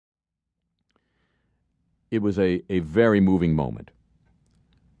it was a very moving moment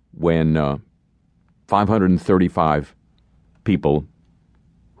when 535 people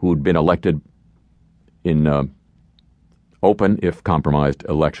who had been elected in open, if compromised,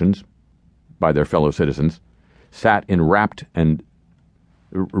 elections by their fellow citizens sat in rapt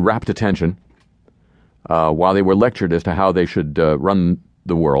attention while they were lectured as to how they should run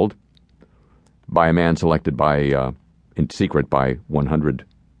the world by a man selected in secret by 100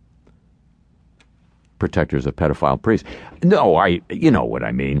 protectors of pedophile priests. No, you know what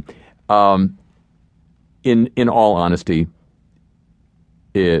I mean. In all honesty,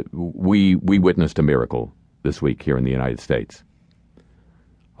 we witnessed a miracle this week here in the United States.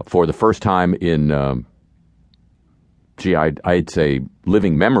 For the first time in, I'd say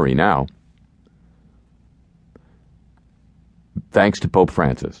living memory now, thanks to Pope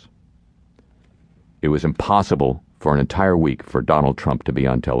Francis, it was impossible for an entire week for Donald Trump to be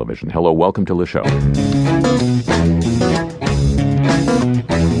on television. Hello, welcome to the show.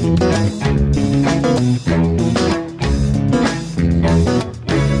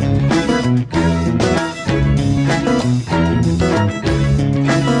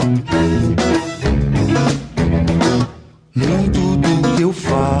 Muito do que eu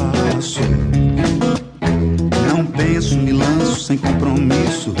faço, não penso, me lanço sem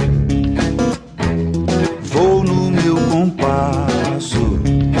compromisso. Vou no meu compasso,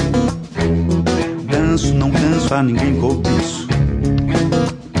 danço, não canso, a ninguém cobiço.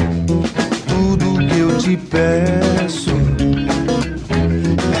 Tudo que eu te peço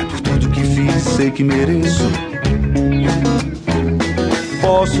é por tudo que fiz, sei que mereço.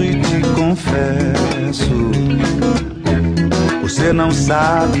 Posso e te confesso, você não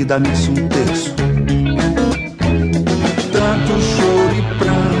sabe, dá-me um terço. Tanto choro e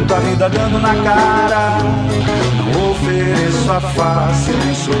pranto, a vida dando na cara. Não ofereço a face,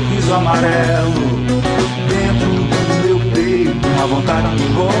 nem sorriso amarelo. Dentro do meu peito, uma vontade que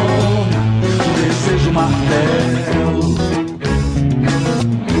borna, um desejo martelo.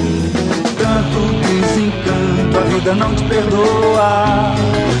 Tanto desencanto, a vida não te perdoa.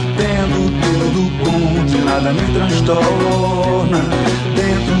 Tendo tudo contra, nada me transtorna.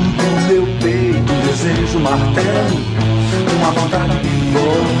 Dentro do meu peito, um desejo martelo, uma vontade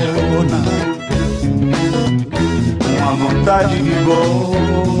vigorona, uma vontade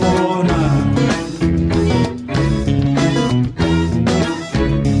vigorona.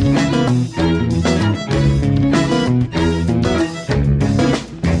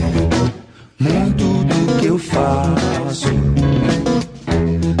 Muito do que eu faço,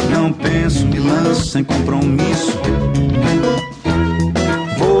 não penso, me lanço sem compromisso.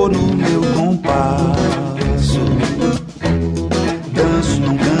 Vou no meu compasso, danço,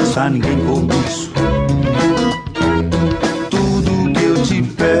 não canso, a ninguém cobiço. Tudo que eu te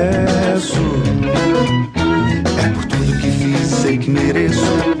peço é por tudo que fiz, sei que mereço.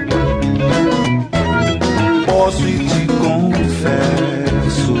 Posso e te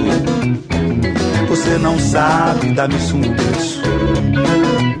confesso, você não sabe, dá-me um terço.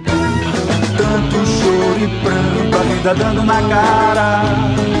 Tanto choro e pranto, a vida dando na cara.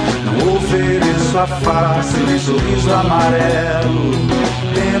 Não ofereço a face, nem sorriso amarelo.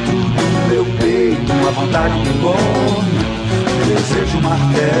 Dentro do meu peito, uma vontade que borna, um desejo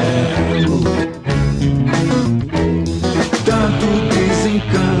martelo. Tanto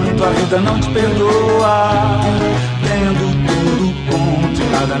desencanto, a vida não te perdoa. Tendo tudo contra,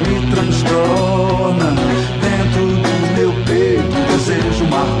 nada me transtorna. Dentro do meu peito, um desejo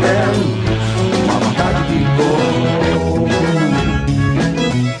martelo, uma vontade que borna,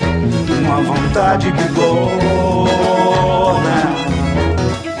 uma vontade que borna.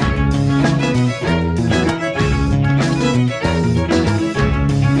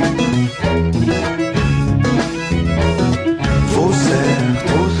 Vou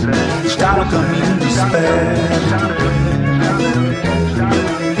certo, está no caminho desperto.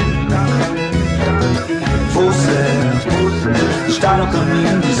 Vou certo, está no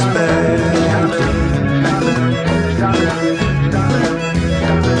caminho desperto.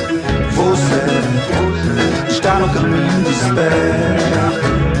 Vou certo, está no caminho desperto.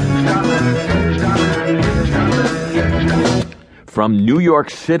 From New York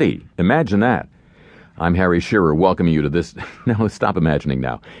City. Imagine that. I'm Harry Shearer welcoming you to this. Now, stop imagining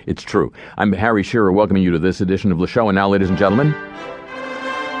now. It's true. I'm Harry Shearer welcoming you to this edition of the show. And now, ladies and gentlemen,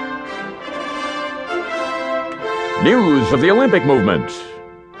 news of the Olympic movement.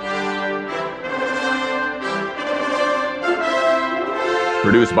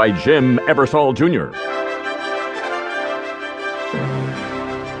 Produced by Jim Ebersol Jr.